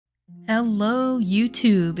Hello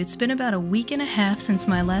YouTube! It's been about a week and a half since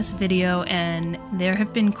my last video and there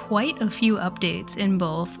have been quite a few updates in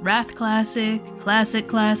both Wrath Classic, Classic,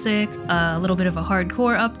 a little bit of a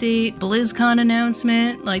hardcore update, BlizzCon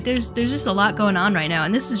announcement. Like there's just a lot going on right now,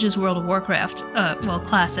 and this is just World of Warcraft, well,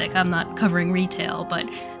 Classic. I'm not covering retail, but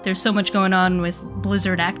there's so much going on with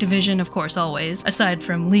Blizzard Activision, of course, always, aside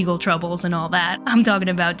from legal troubles and all that. I'm talking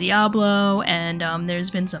about Diablo, and there's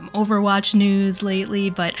been some Overwatch news lately,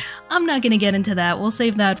 but I'm not gonna get into that. We'll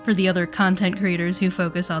save that for the other content creators who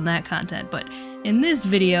focus on that content. But in this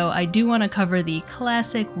video, I do want to cover the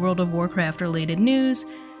classic World of Warcraft related news.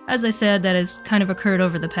 As I said, that has kind of occurred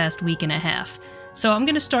over the past week and a half. So I'm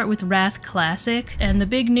going to start with Wrath Classic, and the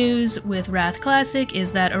big news with Wrath Classic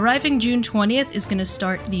is that arriving June 20th is going to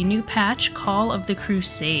start the new patch, Call of the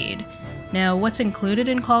Crusade. Now, what's included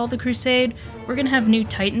in Call of the Crusade? We're going to have new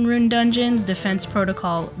Titan Rune dungeons, Defense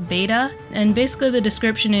Protocol Beta, and basically the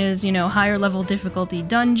description is, you know, higher level difficulty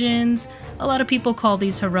dungeons. A lot of people call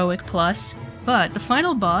these Heroic Plus, but the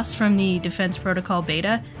final boss from the Defense Protocol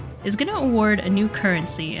Beta is going to award a new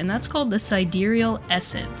currency, and that's called the Sidereal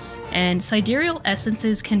Essence. And Sidereal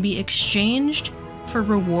Essences can be exchanged for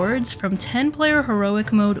rewards from 10-player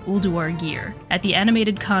Heroic Mode Ulduar gear at the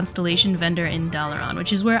Animated Constellation vendor in Dalaran,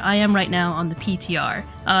 which is where I am right now on the PTR.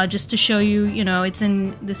 Just to show you, you know, it's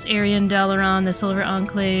in this area in Dalaran, the Silver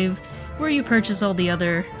Enclave, where you purchase all the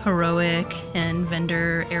other heroic and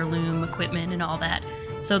vendor heirloom equipment and all that.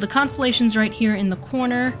 So the constellation's right here in the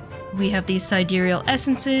corner. We have these Sidereal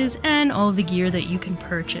Essences and all of the gear that you can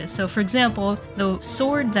purchase. So for example, the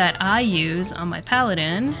sword that I use on my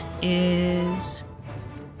paladin is...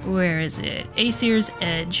 where is it? Aesir's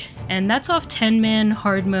Edge. And that's off 10-man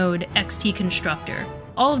hard mode XT Constructor.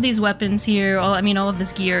 All of these weapons here, all of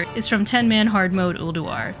this gear, is from 10-man hard mode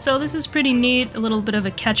Ulduar. So this is pretty neat, a little bit of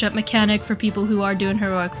a catch-up mechanic for people who are doing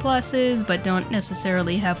Heroic Pluses, but don't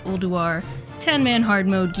necessarily have Ulduar 10-man hard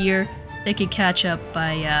mode gear. They could catch up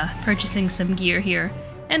by purchasing some gear here.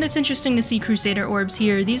 And it's interesting to see Crusader Orbs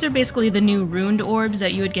here. These are basically the new runed orbs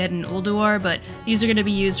that you would get in Ulduar, but these are going to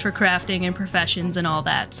be used for crafting and professions and all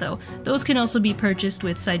that, so those can also be purchased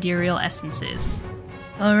with Sidereal Essences.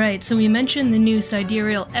 Alright, so we mentioned the new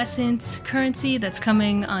Sidereal Essence currency that's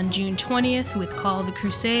coming on June 20th with Call of the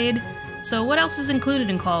Crusade. So what else is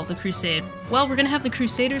included in Call of the Crusade? Well, we're going to have the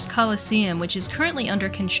Crusaders Coliseum, which is currently under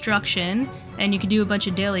construction, and you can do a bunch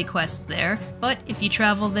of daily quests there, but if you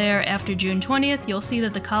travel there after June 20th, you'll see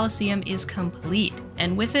that the Coliseum is complete.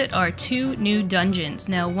 And with it are two new dungeons.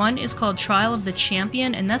 Now, one is called Trial of the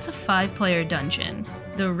Champion, and that's a 5-player dungeon.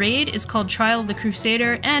 The raid is called Trial of the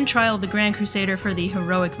Crusader and Trial of the Grand Crusader for the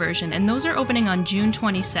heroic version, and those are opening on June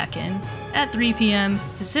 22nd at 3 p.m.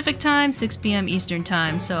 Pacific time, 6 p.m. Eastern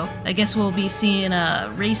time, so I guess we'll be seeing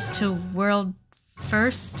a race to world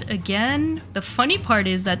first again. The funny part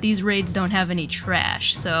is that these raids don't have any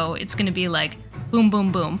trash, so it's gonna be like boom,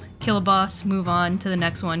 boom, boom. Kill a boss, move on to the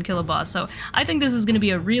next one, kill a boss. So I think this is gonna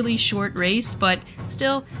be a really short race, but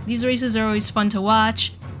still, these races are always fun to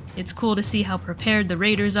watch. It's cool to see how prepared the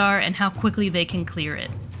raiders are and how quickly they can clear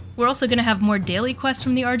it. We're also going to have more daily quests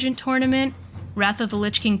from the Argent Tournament, Wrath of the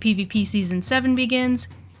Lich King PvP Season 7 begins,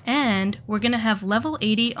 and we're going to have level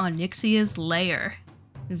 80 on Nyxia's Lair.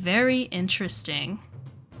 Very interesting.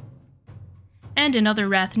 And in other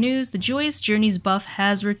Wrath news, the Joyous Journeys buff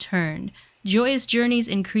has returned. Joyous Journeys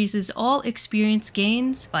increases all experience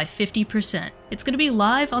gains by 50%. It's going to be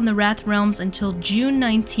live on the Wrath Realms until June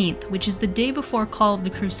 19th, which is the day before Call of the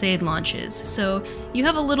Crusade launches, so you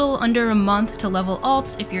have a little under a month to level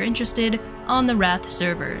alts if you're interested on the Wrath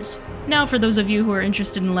servers. Now for those of you who are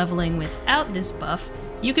interested in leveling without this buff,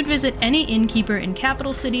 you can visit any innkeeper in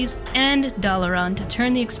capital cities and Dalaran to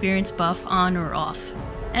turn the experience buff on or off.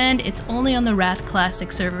 And it's only on the Wrath Classic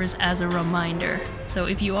servers as a reminder. So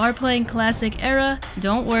if you are playing Classic Era,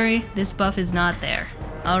 don't worry, this buff is not there.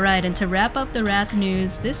 Alright, and to wrap up the Wrath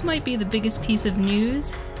news, this might be the biggest piece of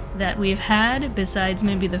news that we've had, besides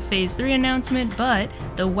maybe the Phase 3 announcement, but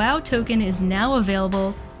the WoW token is now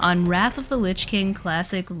available on Wrath of the Lich King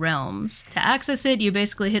Classic Realms. To access it, you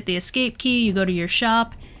basically hit the escape key, you go to your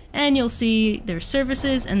shop, and you'll see their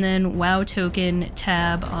services and then WoW token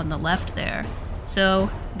tab on the left there. So,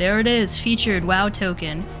 there it is, featured WoW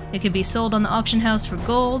token. It can be sold on the auction house for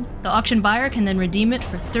gold. The auction buyer can then redeem it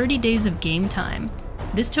for 30 days of game time.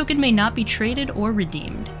 This token may not be traded or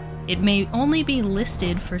redeemed. It may only be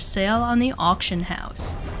listed for sale on the auction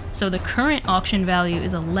house. So the current auction value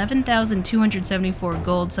is 11,274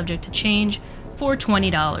 gold subject to change for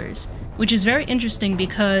 $20, which is very interesting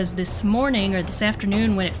because this morning or this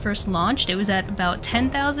afternoon when it first launched, it was at about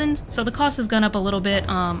 10,000, so the cost has gone up a little bit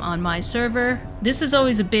on my server. This is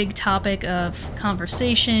always a big topic of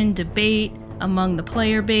conversation, debate among the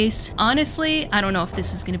player base. Honestly, I don't know if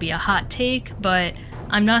this is going to be a hot take, but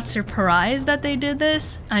I'm not surprised that they did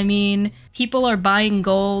this. I mean, people are buying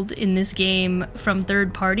gold in this game from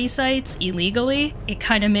third-party sites illegally. It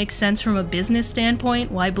kind of makes sense from a business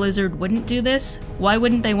standpoint why Blizzard wouldn't do this. Why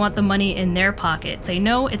wouldn't they want the money in their pocket? They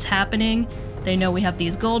know it's happening. They know we have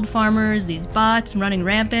these gold farmers, these bots running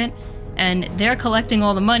rampant, and they're collecting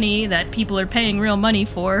all the money that people are paying real money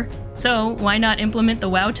for. So why not implement the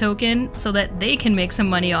WoW token so that they can make some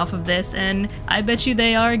money off of this? And I bet you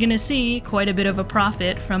they are gonna see quite a bit of a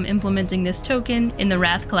profit from implementing this token in the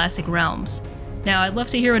Wrath Classic realms. Now, I'd love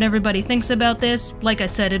to hear what everybody thinks about this. Like I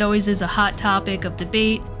said, it always is a hot topic of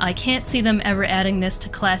debate. I can't see them ever adding this to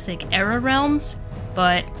Classic Era realms,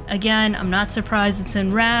 but again, I'm not surprised it's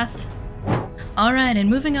in Wrath. Alright, and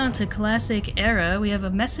moving on to Classic Era, we have a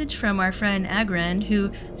message from our friend Agrand, who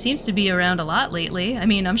seems to be around a lot lately. I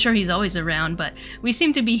mean, I'm sure he's always around, but we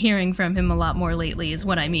seem to be hearing from him a lot more lately, is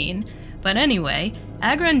what I mean. But anyway,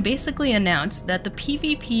 Agrand basically announced that the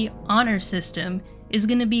PvP honor system is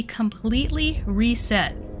going to be completely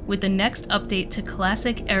reset with the next update to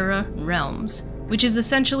Classic Era realms, which is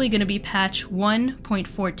essentially going to be patch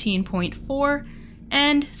 1.14.4,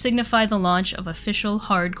 and signify the launch of official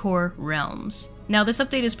hardcore realms. Now, this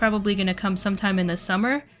update is probably going to come sometime in the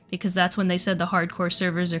summer, because that's when they said the hardcore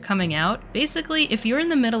servers are coming out. Basically, if you're in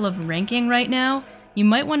the middle of ranking right now, you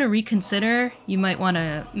might want to reconsider, you might want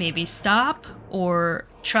to maybe stop, or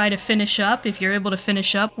try to finish up. If you're able to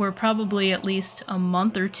finish up, we're probably at least a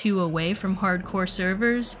month or two away from hardcore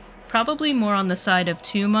servers. Probably more on the side of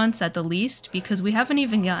 2 months at the least, because we haven't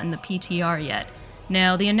even gotten the PTR yet.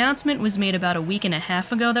 Now, the announcement was made about a week and a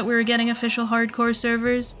half ago that we were getting official hardcore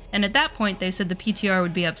servers, and at that point they said the PTR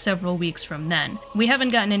would be up several weeks from then. We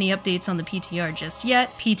haven't gotten any updates on the PTR just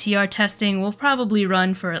yet. PTR testing will probably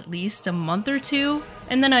run for at least a month or two,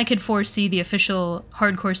 and then I could foresee the official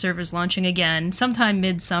hardcore servers launching again sometime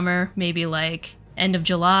mid-summer, maybe like end of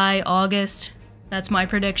July, August. That's my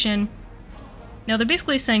prediction. Now, they're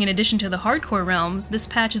basically saying in addition to the hardcore realms, this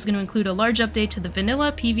patch is going to include a large update to the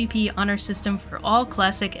vanilla PvP honor system for all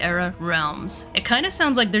Classic Era realms. It kind of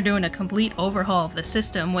sounds like they're doing a complete overhaul of the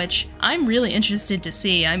system, which I'm really interested to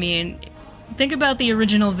see. I mean, think about the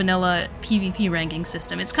original vanilla PvP ranking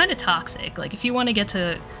system. It's kind of toxic. Like, if you want to get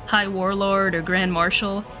to High Warlord or Grand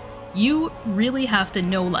Marshal, you really have to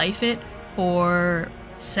no-life it for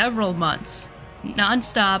several months.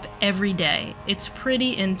 Non-stop every day. It's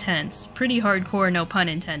pretty intense, pretty hardcore, no pun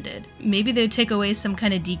intended. Maybe they'd take away some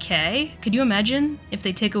kind of decay. Could you imagine if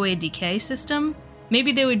they take away a decay system?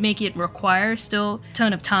 Maybe they would make it require still a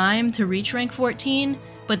ton of time to reach rank 14,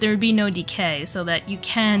 but there would be no decay so that you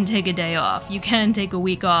can take a day off, you can take a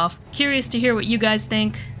week off. Curious to hear what you guys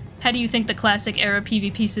think. How do you think the Classic Era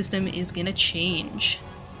PvP system is gonna change?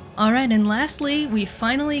 Alright, and lastly, we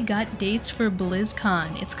finally got dates for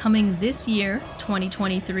BlizzCon. It's coming this year,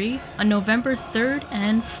 2023, on November 3rd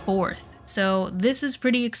and 4th. So this is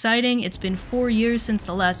pretty exciting. It's been 4 years since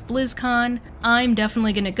the last BlizzCon. I'm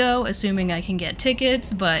definitely gonna go, assuming I can get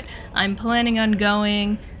tickets, but I'm planning on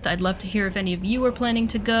going. I'd love to hear if any of you are planning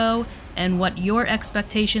to go, and what your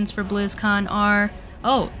expectations for BlizzCon are.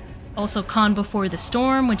 Oh, also Con Before the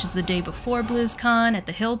Storm, which is the day before BlizzCon at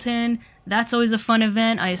the Hilton. That's always a fun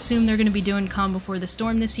event. I assume they're going to be doing Con Before the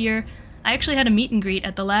Storm this year. I actually had a meet and greet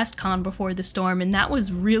at the last Con Before the Storm, and that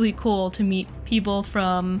was really cool to meet people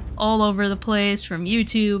from all over the place, from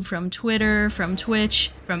YouTube, from Twitter, from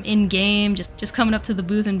Twitch, from in-game, just coming up to the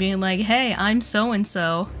booth and being like, hey, I'm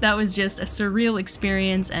so-and-so. That was just a surreal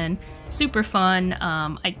experience and super fun.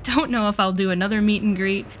 I don't know if I'll do another meet and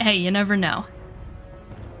greet. Hey, you never know.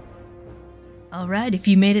 Alright, if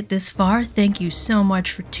you made it this far, thank you so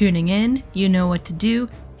much for tuning in. You know what to do.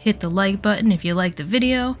 Hit the like button if you liked the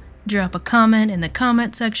video, drop a comment in the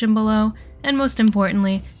comment section below, and most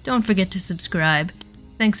importantly, don't forget to subscribe.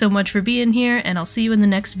 Thanks so much for being here, and I'll see you in the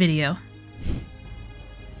next video.